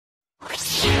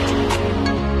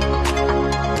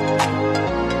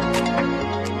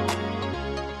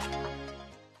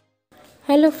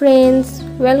Hello friends,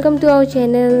 welcome to our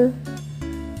channel.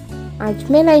 आज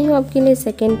मैं लाई हूँ आपके लिए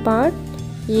सेकेंड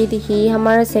पार्ट। ये देखिए,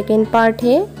 हमारा सेकेंड पार्ट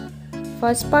है।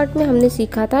 फर्स्ट पार्ट में हमने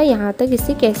सीखा था यहाँ तक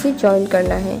इसे कैसे जॉइन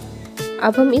करना है।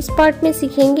 अब हम इस पार्ट में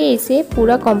सीखेंगे इसे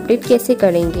पूरा कंप्लीट कैसे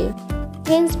करेंगे।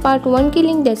 फ्रेंड्स, पार्ट 1 की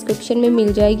लिंक डिस्क्रिप्शन में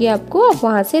मिल जाएगी आपको, आप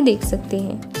वहाँ से देख सकते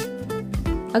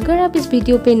हैं। अगर आप इस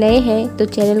वीडियो पे नए हैं तो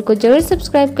चैनल को जरूर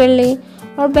सब्सक्राइब कर लें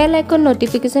और बेल आइकन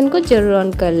नोटिफिकेशन को जरूर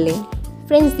ऑन कर लें।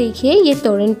 फ्रेंड्स देखिए, ये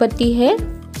तोरण पट्टी है।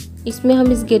 इसमें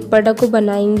हम इस गेट पर्दा को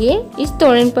बनाएंगे। इस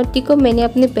तोरण पट्टी को मैंने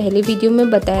अपने पहले वीडियो में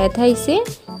बताया था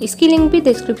इसकी लिंक भी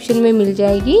डिस्क्रिप्शन में मिल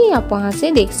जाएगी, आप वहां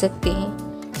से देख सकते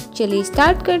हैं। चलिए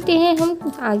स्टार्ट करते हैं हम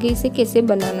आगे इसे कैसे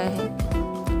बनाना है।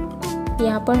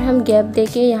 यहाँ पर हम गैप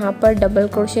देके यहाँ पर डबल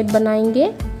क्रोशेट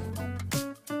बनाएंगे।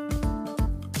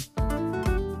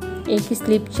 एक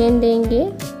स्लिप चेन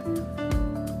देंगे,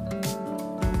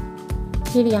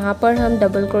 फिर यहाँ पर हम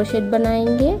डबल क्रोशेट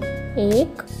बनाएंगे।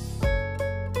 1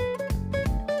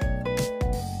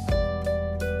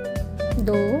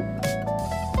 2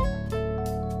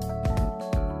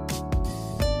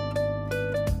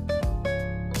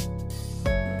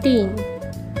 3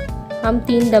 हम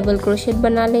 3 डबल क्रोशेट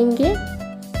बना लेंगे।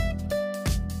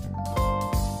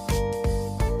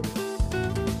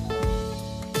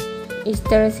 इस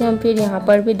तरह से हम फिर यहाँ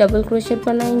पर भी डबल क्रोशेट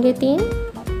बनाएंगे 3।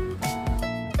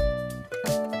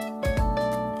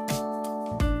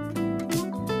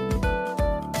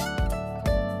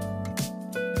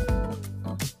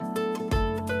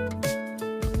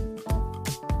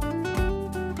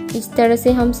 इस तरह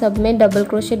से हम सब में डबल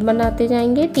क्रोशेट बनाते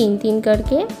जाएंगे 3-3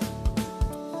 करके।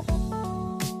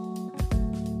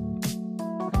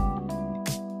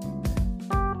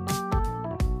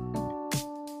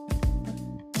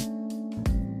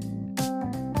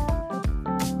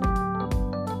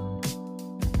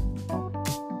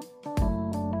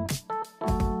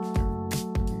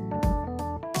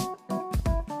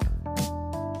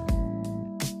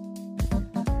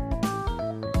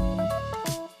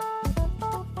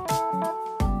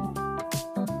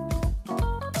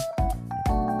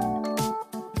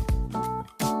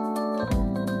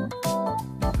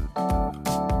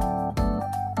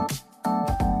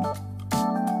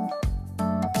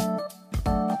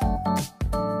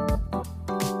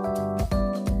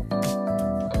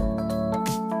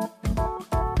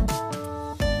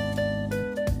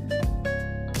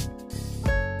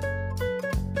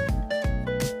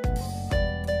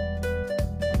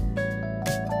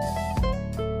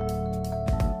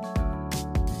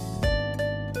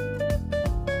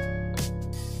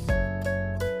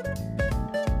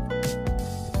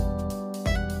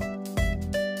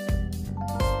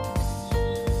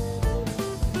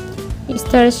 इस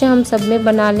तरह से हम सब में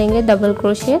बना लेंगे डबल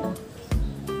क्रोशेट।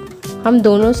 हम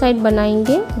दोनों साइड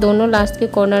बनाएंगे, दोनों लास्ट के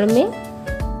कॉर्नर में।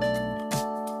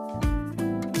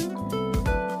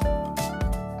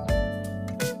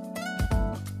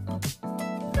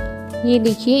 ये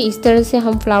देखिए, इस तरह से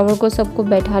हम फ्लावर को सबको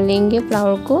बैठा लेंगे।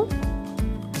 फ्लावर को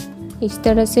इस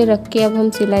तरह से रख के अब हम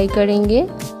सिलाई करेंगे।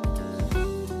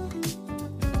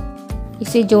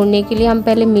 इसे जोड़ने के लिए हम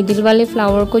पहले मिडिल वाले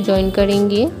फ्लावर को जॉइन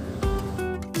करेंगे।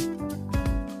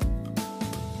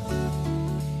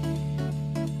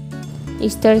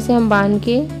 इस तरह से हम बांध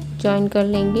के जॉइन कर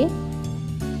लेंगे।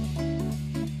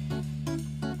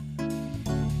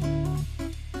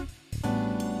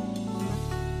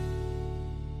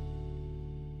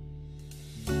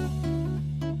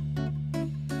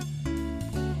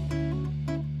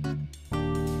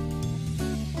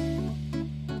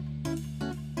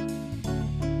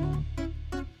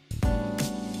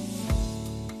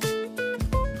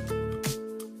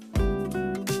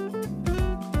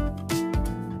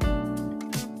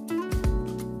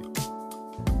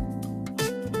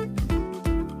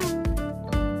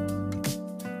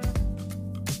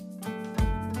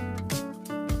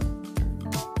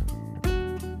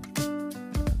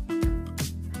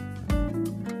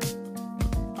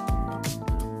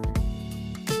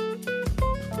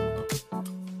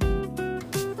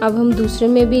 अब हम दूसरे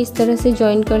में भी इस तरह से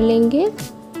जॉइन कर लेंगे।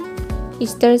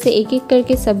 इस तरह से एक एक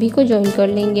करके सभी को जॉइन कर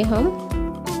लेंगे हम।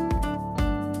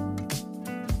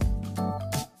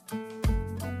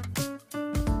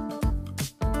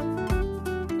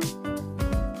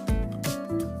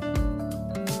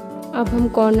 अब हम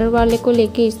कॉर्नर वाले को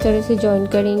लेके इस तरह से जॉइन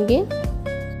करेंगे।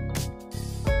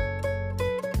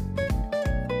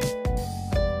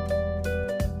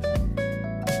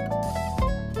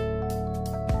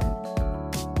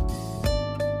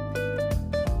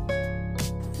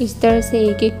 इस तरह से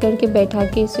एक एक करके बैठा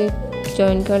के इसे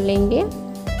जॉइन कर लेंगे।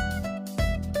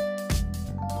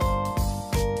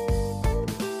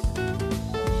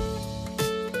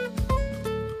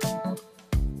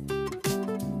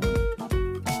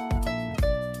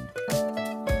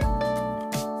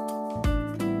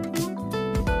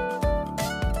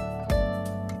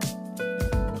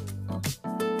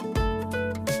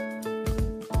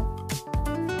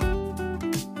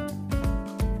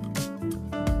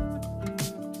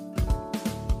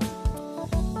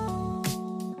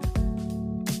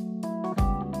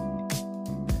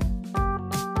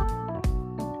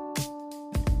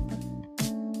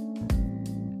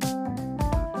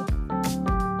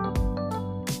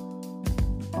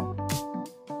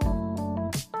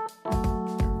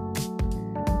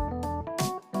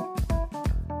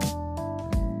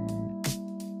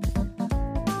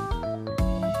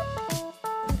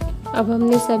 अब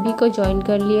हमने सभी को जॉइन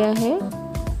कर लिया है।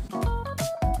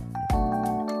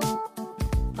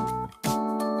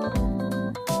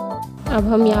 अब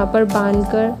हम यहाँ पर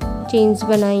बांधकर चेन्स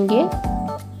बनाएंगे।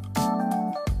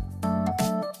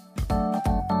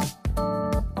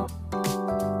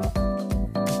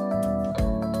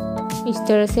 इस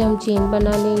तरह से हम चेन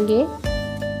बना लेंगे।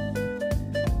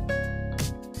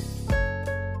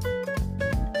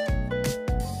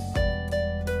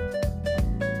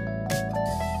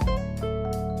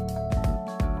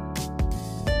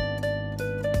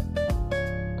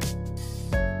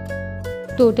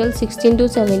 टोटल 16 to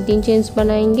 17 चेन्स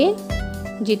बनाएंगे।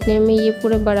 जितने में ये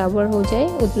पूरे बराबर हो जाए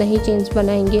उतना ही चेन्स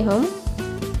बनाएंगे हम।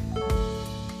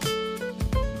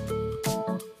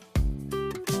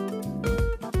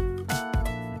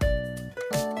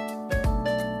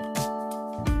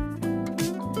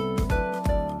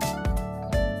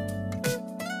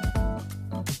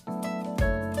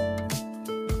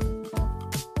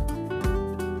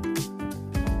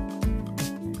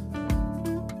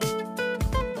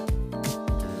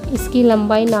 इसकी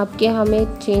लंबाई नाप के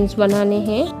हमें चेन्स बनाने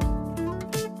हैं।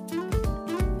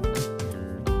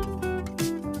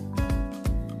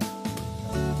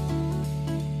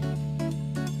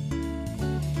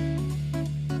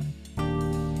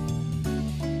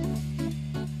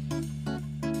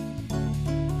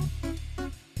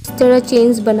 इस तरह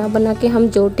चेन्स बना बना के हम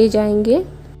जोड़ते जाएंगे।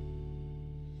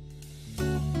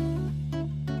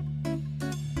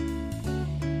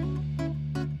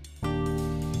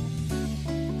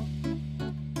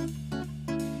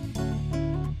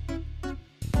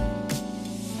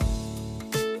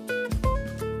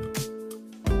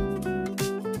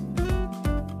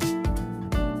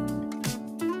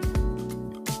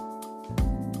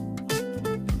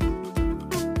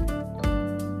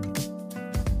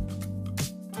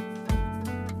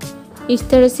 इस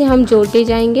तरह से हम जोड़ते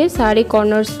जाएंगे सारे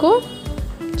कॉर्नर्स को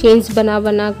चेन्स बना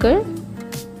बना कर।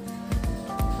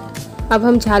 अब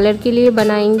हम झालर के लिए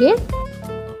बनाएंगे।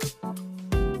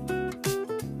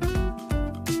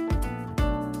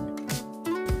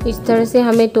 इस तरह से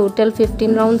हमें टोटल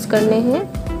 15 राउंड्स करने हैं।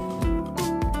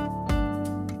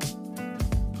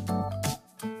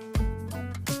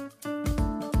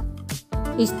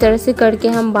 इस तरह से करके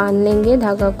हम बांध लेंगे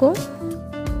धागा को।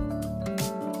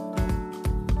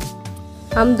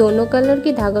 हम दोनों कलर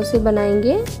की धागों से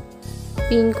बनाएंगे,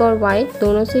 पिंक और वाइट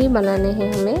दोनों से ही बनाने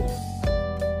हैं हमें।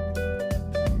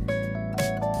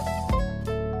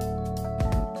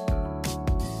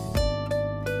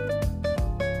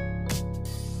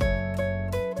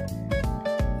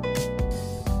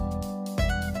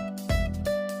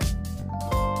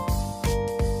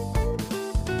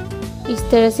 इस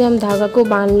तरह से हम धागा को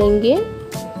बांध लेंगे।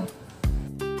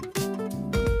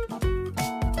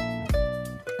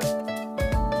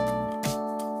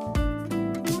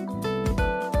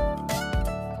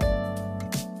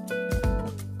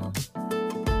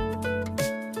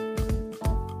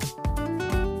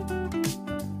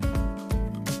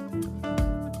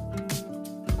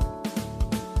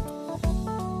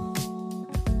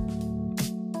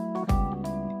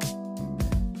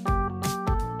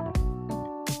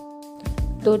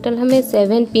 टोटल हमें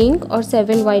 7 पिंक और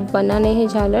 7 वाइट बनाने हैं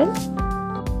झालर।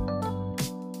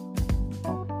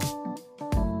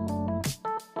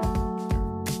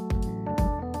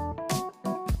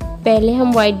 पहले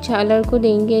हम वाइट झालर को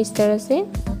देंगे इस तरह से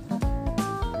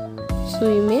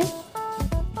सुई में।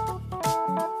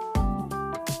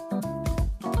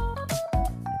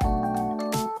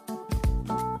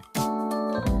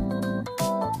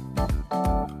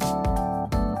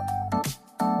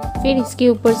 फिर इसके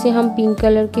ऊपर से हम पिंक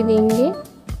कलर के देंगे।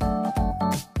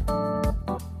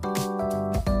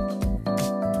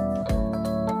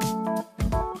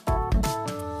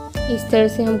 इस तरह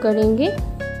से हम करेंगे।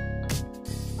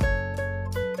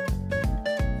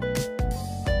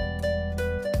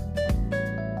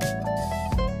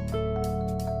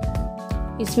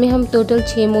 इसमें हम टोटल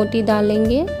 6 मोती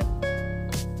डालेंगे।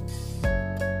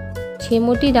 6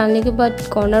 मोती डालने के बाद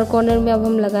कॉर्नर कॉर्नर में अब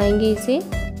हम लगाएंगे इसे।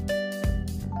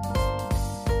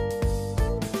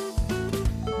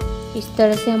 इस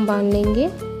तरह से हम बांध लेंगे।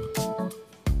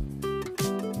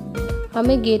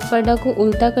 हमें गेट पर्दा को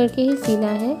उल्टा करके ही सीना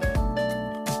है।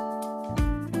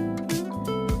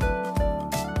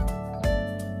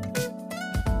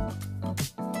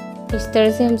 इस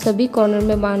तरह से हम सभी कॉर्नर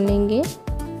में बांध लेंगे।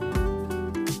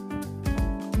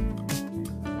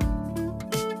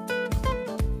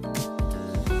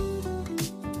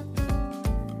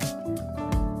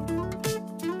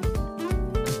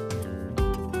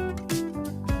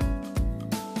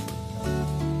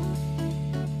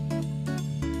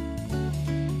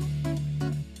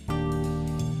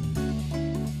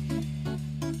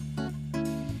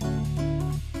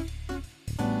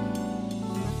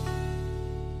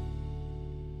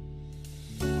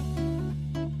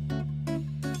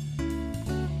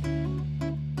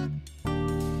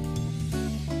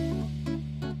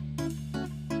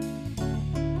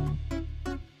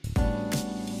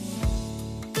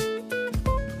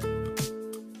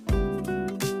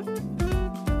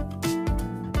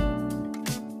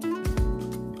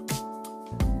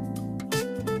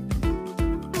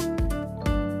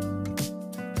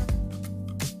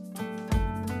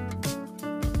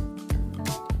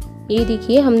 ये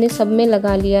देखिए हमने सब में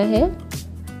लगा लिया है।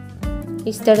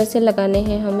 इस तरह से लगाने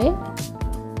हैं हमें।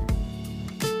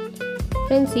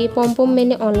 फ्रेंड्स ये पॉम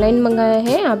मैंने ऑनलाइन मंगाया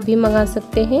है, आप भी मंगा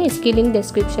सकते हैं। इसकी लिंक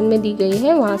डिस्क्रिप्शन में दी गई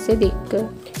है, वहाँ से देखकर।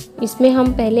 इसमें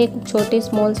हम पहले एक छोटे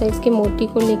स्मॉल साइज के मोती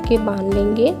को लेके बांध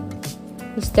लेंगे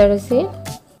इस तरह से।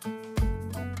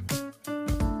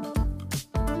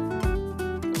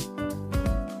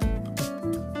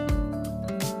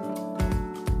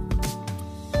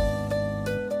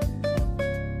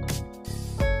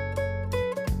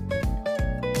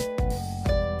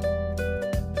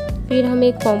 फिर हम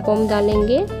एक पॉम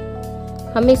डालेंगे।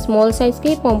 हमें स्मॉल साइज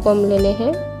के पॉम लेने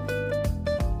हैं।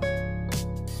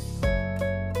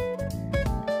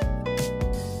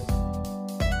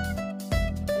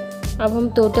 अब हम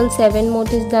टोटल 7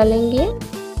 मोतिस डालेंगे।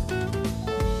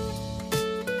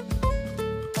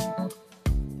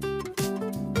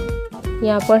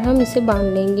 यहाँ पर हम इसे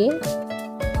बांध लेंगे।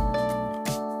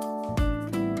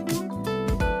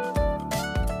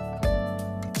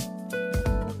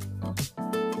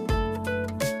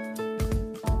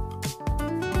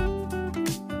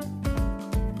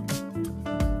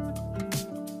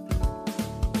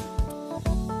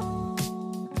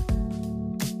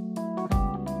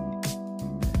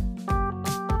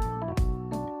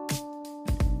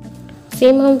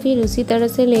 सेम हम फिर उसी तरह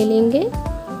से ले लेंगे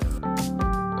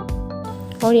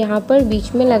और यहाँ पर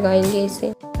बीच में लगाएंगे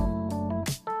इसे।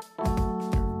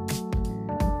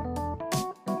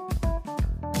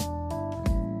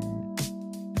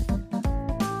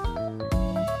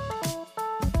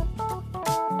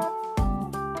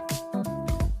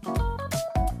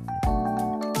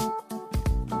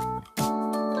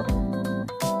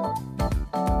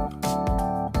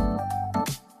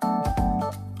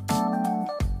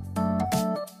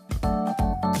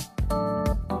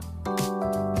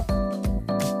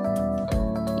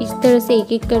 इस तरह से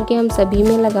एक एक करके हम सभी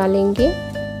में लगा लेंगे।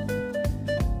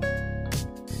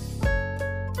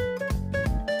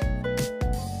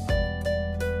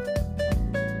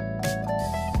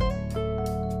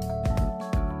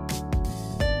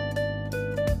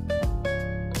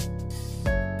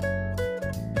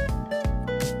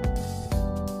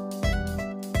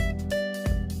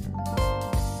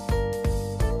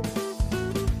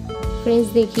 फ्रेंड्स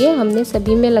देखिए हमने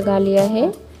सभी में लगा लिया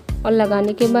है और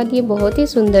लगाने के बाद ये बहुत ही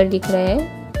सुंदर दिख रहा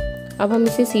है। अब हम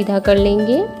इसे सीधा कर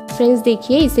लेंगे। फ्रेंड्स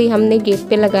देखिए इसे हमने गेट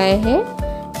पे लगाया है,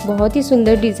 बहुत ही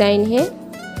सुंदर डिज़ाइन है।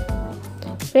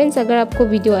 फ्रेंड्स अगर आपको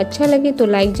वीडियो अच्छा लगे तो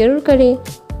लाइक ज़रूर करें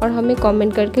और हमें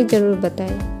कमेंट करके ज़रूर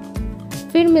बताएं।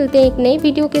 फिर मिलते हैं एक नई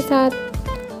वीडियो के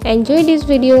साथ। Enjoy this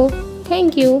video.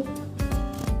 Thank you.